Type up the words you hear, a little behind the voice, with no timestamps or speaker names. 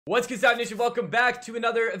What's good, Stopde Nation? Welcome back to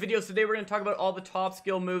another video. So today we're going to talk about all the top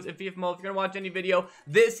skill moves in FIFA Mobile. If you're going to watch any video,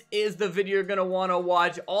 this is the video you're going to want to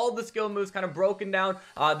watch. All the skill moves kind of broken down,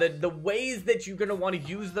 the ways that you're going to want to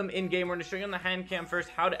use them in game. We're going to show you on the hand cam first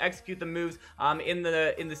how to execute the moves in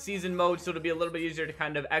the season mode, so it'll be a little bit easier to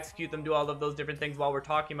kind of execute them, do all of those different things while we're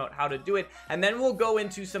talking about how to do it. And then we'll go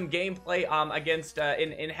into some gameplay against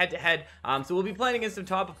in head-to-head. So we'll be playing against some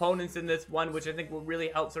top opponents in this one, which I think will really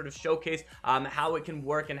help sort of showcase how it can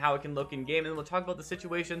work and how it can look in game. And we'll talk about the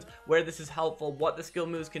situations where this is helpful, what the skill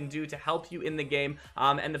moves can do to help you in the game,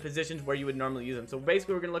 and the positions where you would normally use them. So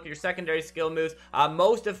basically we're gonna look at your secondary skill moves.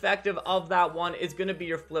 Most effective of that one is gonna be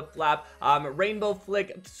your flip flap, rainbow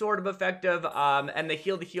flick, sort of effective, and the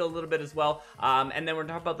heel to heel a little bit as well. And then we're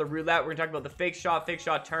gonna talk about the roulette, we're gonna talk about the fake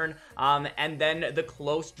shot turn, and then the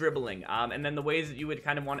close dribbling, and then the ways that you would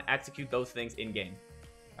kind of want to execute those things in game.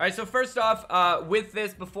 Alright, so first off, with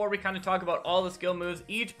this, before we kind of talk about all the skill moves,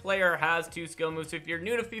 each player has 2 skill moves. So if you're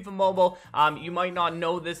new to FIFA Mobile, you might not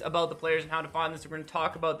know this about the players and how to find this. We're going to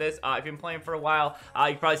talk about this. If you've been playing for a while,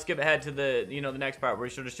 you probably skip ahead to the next part where we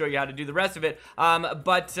sort of show you how to do the rest of it.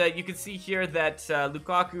 But you can see here that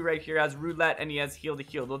Lukaku right here has roulette and he has heel to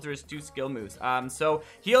heel. Those are his 2 skill moves. So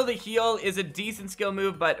heel to heel is a decent skill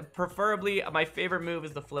move, but preferably my favorite move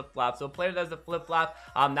is the flip flap. So a player that has the flip flap,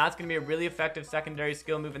 that's going to be a really effective secondary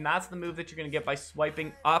skill move. And that's the move that you're going to get by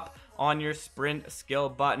swiping up on your sprint skill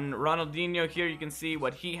button. Ronaldinho here, you can see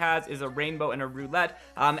what he has is a rainbow and a roulette.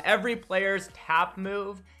 Every player's tap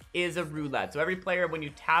move is a roulette. So every player, when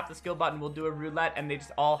you tap the skill button, will do a roulette, and they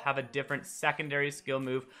just all have a different secondary skill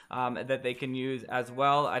move that they can use as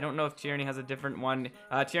well. I don't know if Tierney has a different one.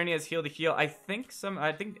 Tierney has heel to heel. I think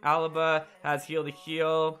Alaba has heel to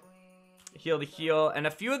heel, and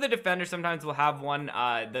a few of the defenders sometimes will have one,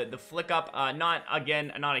 the flick up, not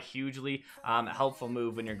a hugely helpful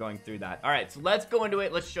move when you're going through that. All right, so let's go into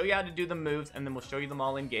it. Let's show you how to do the moves, and then we'll show you them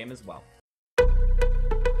all in game as well.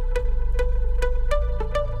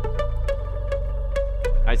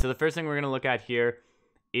 All right, so the first thing we're going to look at here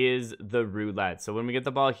is the roulette. So when we get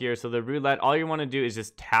the ball here, so the roulette, all you want to do is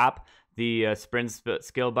just tap the sprint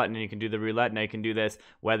skill button and you can do the roulette. Now you can do this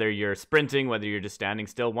whether you're sprinting, whether you're just standing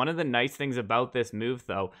still. One of the nice things about this move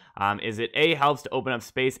though is it A, helps to open up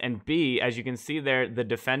space, and B, as you can see there, the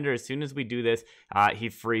defender, as soon as we do this, he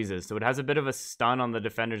freezes. So it has a bit of a stun on the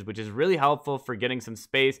defenders, which is really helpful for getting some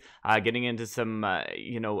space, getting into some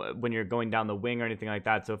when you're going down the wing or anything like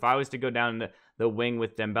that. So if I was to go down the wing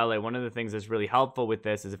with Dembele, one of the things that's really helpful with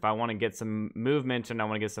this is if I want to get some movement and I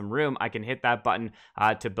want to get some room, I can hit that button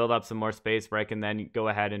to build up some more space where I can then go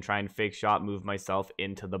ahead and try and fake shot move myself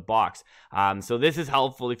into the box. So this is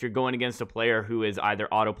helpful if you're going against a player who is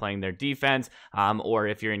either auto playing their defense or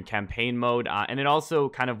if you're in campaign mode, and it also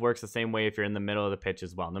kind of works the same way if you're in the middle of the pitch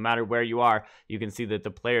as well. No matter where you are, you can see that the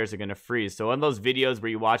players are going to freeze. So in those videos where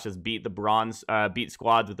you watch us beat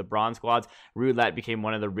squads with the bronze squads, roulette became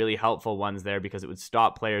one of the really helpful ones there because it would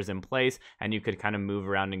stop players in place and you could kind of move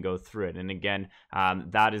around and go through it. And again,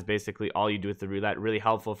 that is basically all you do with the roulette. Really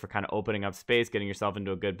helpful for kind of opening up space, getting yourself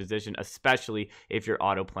into a good position, especially if you're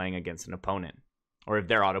auto playing against an opponent or if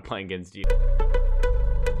they're auto playing against you.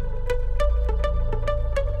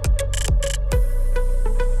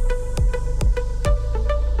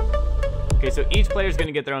 Okay, so each player is going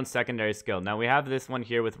to get their own secondary skill. Now we have this one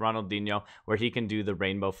here with Ronaldinho where he can do the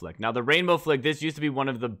rainbow flick. Now the rainbow flick, this used to be one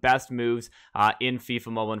of the best moves in FIFA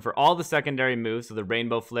Mobile, and for all the secondary moves, so the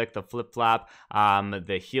rainbow flick, the flip flap,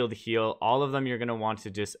 the heel to heel, all of them you're going to want to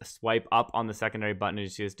just swipe up on the secondary button as you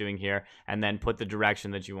see us doing here, and then put the direction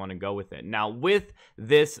that you want to go with it. Now with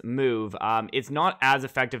this move, it's not as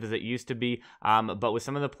effective as it used to be, but with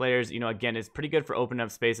some of the players, again, it's pretty good for opening up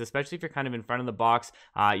space, especially if you're kind of in front of the box.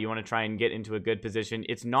 You want to try and get into a good position.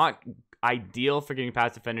 It's not ideal for getting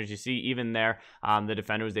past defenders. You see even there, the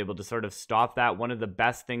defender was able to sort of stop that. One of the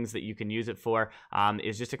best things that you can use it for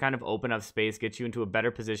is just to kind of open up space, get you into a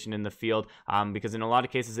better position in the field, because in a lot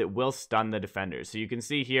of cases it will stun the defenders. So you can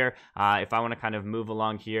see here, if I want to kind of move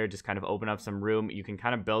along here, just kind of open up some room, you can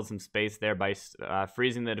kind of build some space there by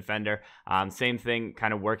freezing the defender. Same thing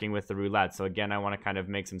kind of working with the roulette. So again, I want to kind of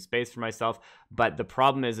make some space for myself, but the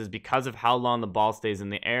problem is because of how long the ball stays in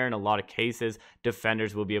the air, in a lot of cases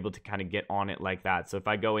defenders will be able to kind of get on it like that. So if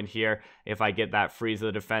I go in here, if I get that freeze of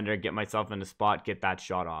the defender, get myself in a spot, get that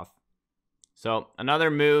shot off. So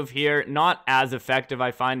another move here, not as effective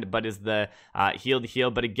I find, but is the heel to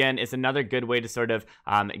heel. But again, it's another good way to sort of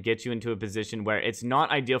get you into a position where it's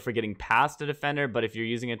not ideal for getting past a defender, but if you're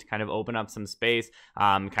using it to kind of open up some space,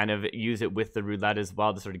 kind of use it with the roulette as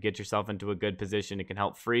well to sort of get yourself into a good position. It can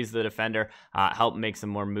help freeze the defender, help make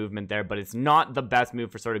some more movement there, but it's not the best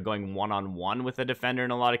move for sort of going one-on-one with a defender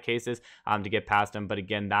in a lot of cases to get past him. But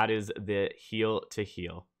again, that is the heel to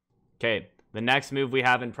heel. Okay. The next move we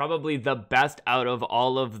have, and probably the best out of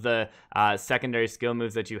all of the secondary skill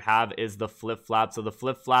moves that you have, is the flip-flap. So the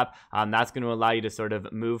flip-flap, that's going to allow you to sort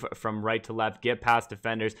of move from right to left, get past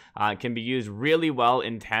defenders. Can be used really well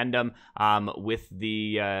in tandem with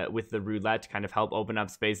the roulette to kind of help open up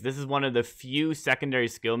space. This is one of the few secondary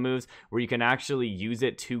skill moves where you can actually use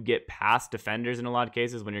it to get past defenders in a lot of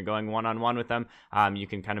cases. When you're going one-on-one with them, you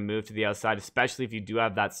can kind of move to the outside, especially if you do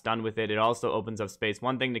have that stun with it. It also opens up space.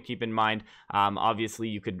 One thing to keep in mind, obviously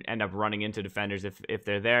you could end up running into defenders if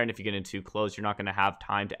they're there, and if you get in too close, you're not going to have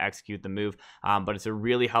time to execute the move, but it's a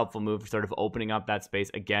really helpful move for sort of opening up that space.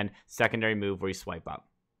 Again, secondary move where you swipe up.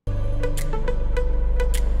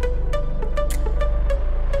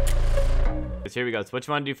 So here we go. So what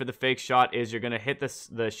you want to do for the fake shot is you're going to hit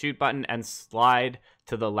the shoot button and slide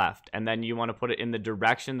to the left, and then you want to put it in the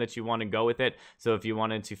direction that you want to go with it. So if you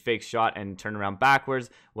wanted to fake shot and turn around backwards,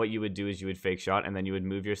 what you would do is you would fake shot and then you would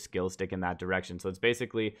move your skill stick in that direction. So it's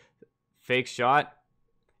basically fake shot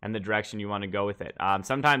and the direction you want to go with it.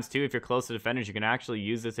 Sometimes too, if you're close to defenders, you can actually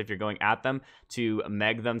use this if you're going at them to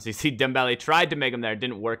meg them. So you see Dembele tried to meg them there. It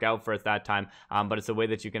didn't work out for us that time, but it's a way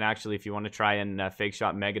that you can actually, if you want to try and fake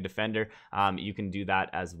shot meg a defender, you can do that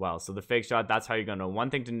as well. So the fake shot, that's how you're going to. One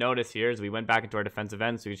thing to notice here is we went back into our defensive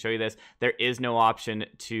end, so we can show you this. There is no option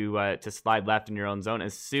to slide left in your own zone.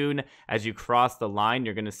 As soon as you cross the line,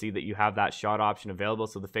 you're going to see that you have that shot option available.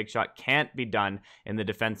 So the fake shot can't be done in the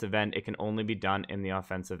defensive end. It can only be done in the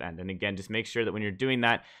offensive end. And again, just make sure that when you're doing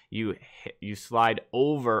that, you slide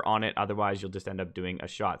over on it. Otherwise, you'll just end up doing a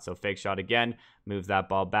shot. So fake shot again, moves that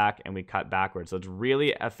ball back, and we cut backwards. So it's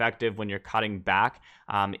really effective when you're cutting back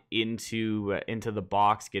into the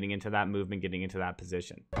box, getting into that movement, getting into that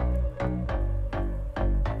position. All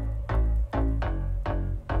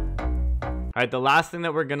right, the last thing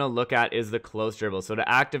that we're going to look at is the close dribble. So to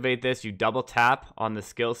activate this, you double tap on the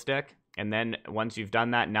skill stick. And then once you've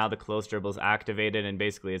done that, now the close dribble is activated, and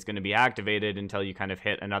basically it's going to be activated until you kind of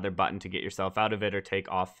hit another button to get yourself out of it or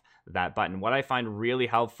take off that button. What I find really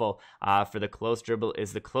helpful for the close dribble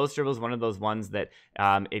is the close dribble is one of those ones that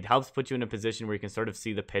it helps put you in a position where you can sort of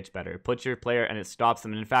see the pitch better. It puts your player and it stops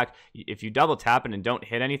them. And in fact, if you double tap it and don't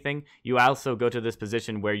hit anything, you also go to this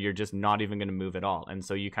position where you're just not even going to move at all. And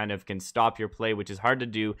so you kind of can stop your play, which is hard to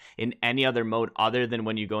do in any other mode other than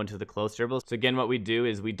when you go into the close dribble. So again, what we do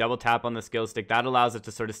is we double tap on the skill stick. That allows us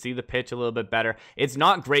to sort of see the pitch a little bit better. It's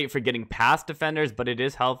not great for getting past defenders, but it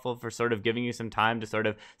is helpful for sort of giving you some time to sort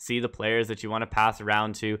of see the players that you want to pass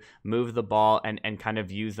around to, move the ball, and kind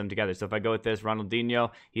of use them together. So if I go with this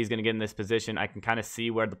Ronaldinho, he's going to get in this position. I can kind of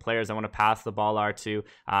see where the players I want to pass the ball are to.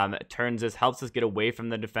 Turns us, helps us get away from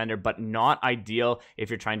the defender, but not ideal if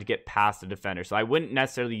you're trying to get past the defender. So I wouldn't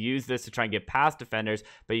necessarily use this to try and get past defenders,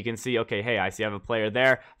 but you can see, okay, hey, I see I have a player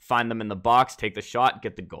there, find them in the box, take the shot,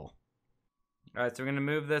 get the goal. All right, so we're going to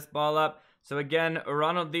move this ball up. So again,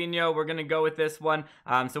 Ronaldinho, we're going to go with this one.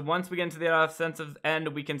 So once we get into the offensive end,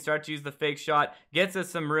 we can start to use the fake shot, gets us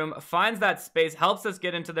some room, finds that space, helps us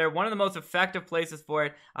get into there. One of the most effective places for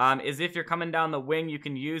it is if you're coming down the wing, you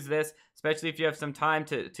can use this, especially if you have some time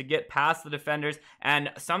to get past the defenders. And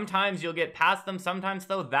sometimes you'll get past them. Sometimes,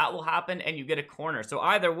 though, that will happen and you get a corner. So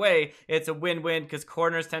either way, it's a win-win because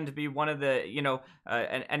corners tend to be one of the,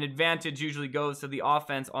 an advantage usually goes to the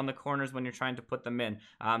offense on the corners when you're trying to put them in.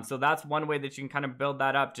 So that's one way that you can kind of build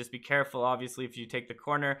that up. Just be careful, obviously, if you take the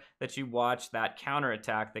corner, that you watch that counter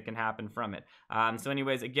attack that can happen from it. So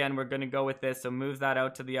anyways, again, we're going to go with this. So moves that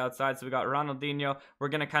out to the outside. So we got Ronaldinho. We're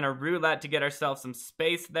going to kind of roulette to get ourselves some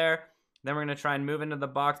space there. Then we're going to try and move into the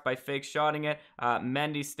box by fake shotting it.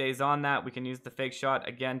 Mendy stays on that. We can use the fake shot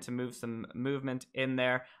again to move some movement in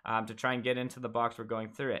there to try and get into the box we're going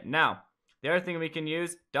through it. Now, the other thing we can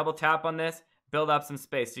use, double tap on this, build up some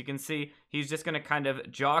space. So you can see he's just going to kind of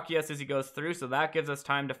jockey us as he goes through. So that gives us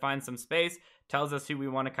time to find some space, tells us who we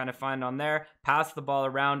want to kind of find on there, pass the ball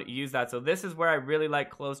around, use that. So this is where I really like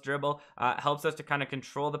close dribble. Helps us to kind of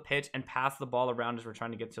control the pitch and pass the ball around as we're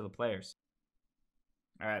trying to get to the players.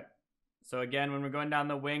 All right. So again, when we're going down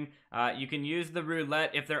the wing, you can use the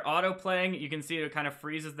roulette. If they're auto-playing, you can see it kind of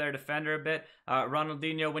freezes their defender a bit.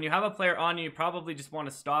 Ronaldinho, when you have a player on you, you probably just want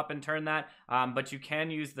to stop and turn that. But you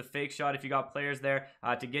can use the fake shot if you got players there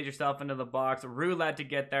to get yourself into the box. Roulette to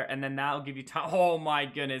get there, and then that'll give you time. Oh my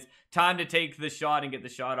goodness. Time to take the shot and get the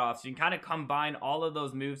shot off. So you can kind of combine all of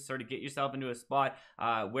those moves to sort of get yourself into a spot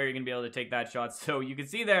where you're going to be able to take that shot. So you can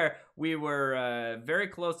see there, we were very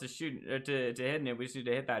close to shooting, to hitting it. We just need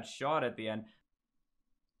to hit that shot at the end.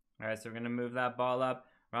 All right, so we're going to move that ball up.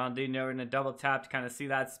 Ronaldinho, we're going to double tap to kind of see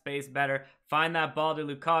that space better. Find that ball to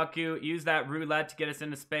Lukaku. Use that roulette to get us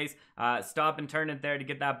into space. Stop and turn it there to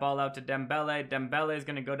get that ball out to Dembele. Dembele is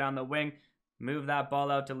going to go down the wing. Move that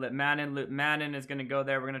ball out to Litmanen. Litmanen is going to go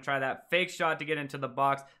there. We're going to try that fake shot to get into the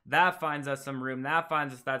box. That finds us some room. That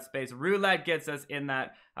finds us that space. Roulette gets us in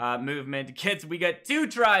that movement. We got 2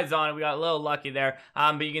 tries on it. We got a little lucky there.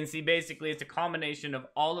 But you can see basically it's a combination of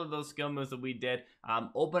all of those skill moves that we did.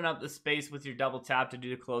 Open up the space with your double tap to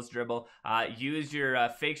do the close dribble. Use your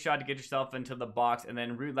fake shot to get yourself into the box. And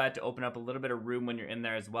then roulette to open up a little bit of room when you're in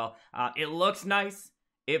there as well. It looks nice.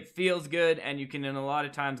 It feels good, and you can in a lot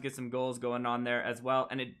of times get some goals going on there as well,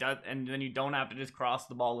 and it does, and then you don't have to just cross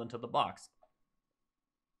the ball into the box.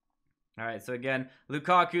 All right, so again,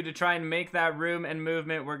 Lukaku to try and make that room and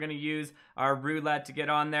movement. We're going to use our roulette to get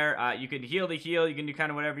on there. You could heel to heel. You can do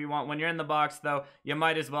kind of whatever you want. When you're in the box, though, you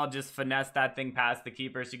might as well just finesse that thing past the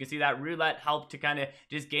keeper. So you can see that roulette helped to kind of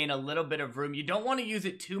just gain a little bit of room. You don't want to use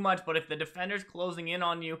it too much, but if the defender's closing in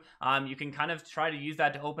on you, you can kind of try to use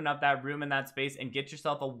that to open up that room in that space and get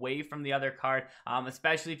yourself away from the other card,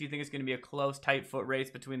 especially if you think it's going to be a close, tight foot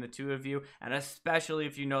race between the two of you, and especially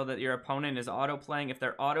if you know that your opponent is auto-playing. If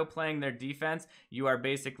they're auto-playing their defense, you are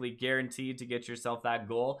basically guaranteed to get yourself that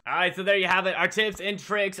goal. All right, so there you have it, our tips and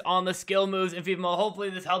tricks on the skill moves in FIFA Mobile. Hopefully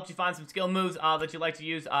this helped you find some skill moves that you like to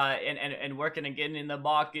use and working and getting in the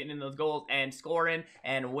box, getting in those goals and scoring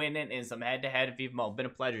and winning in some head-to-head in FIFA Mobile. Been a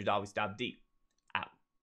pleasure as always. Stopde.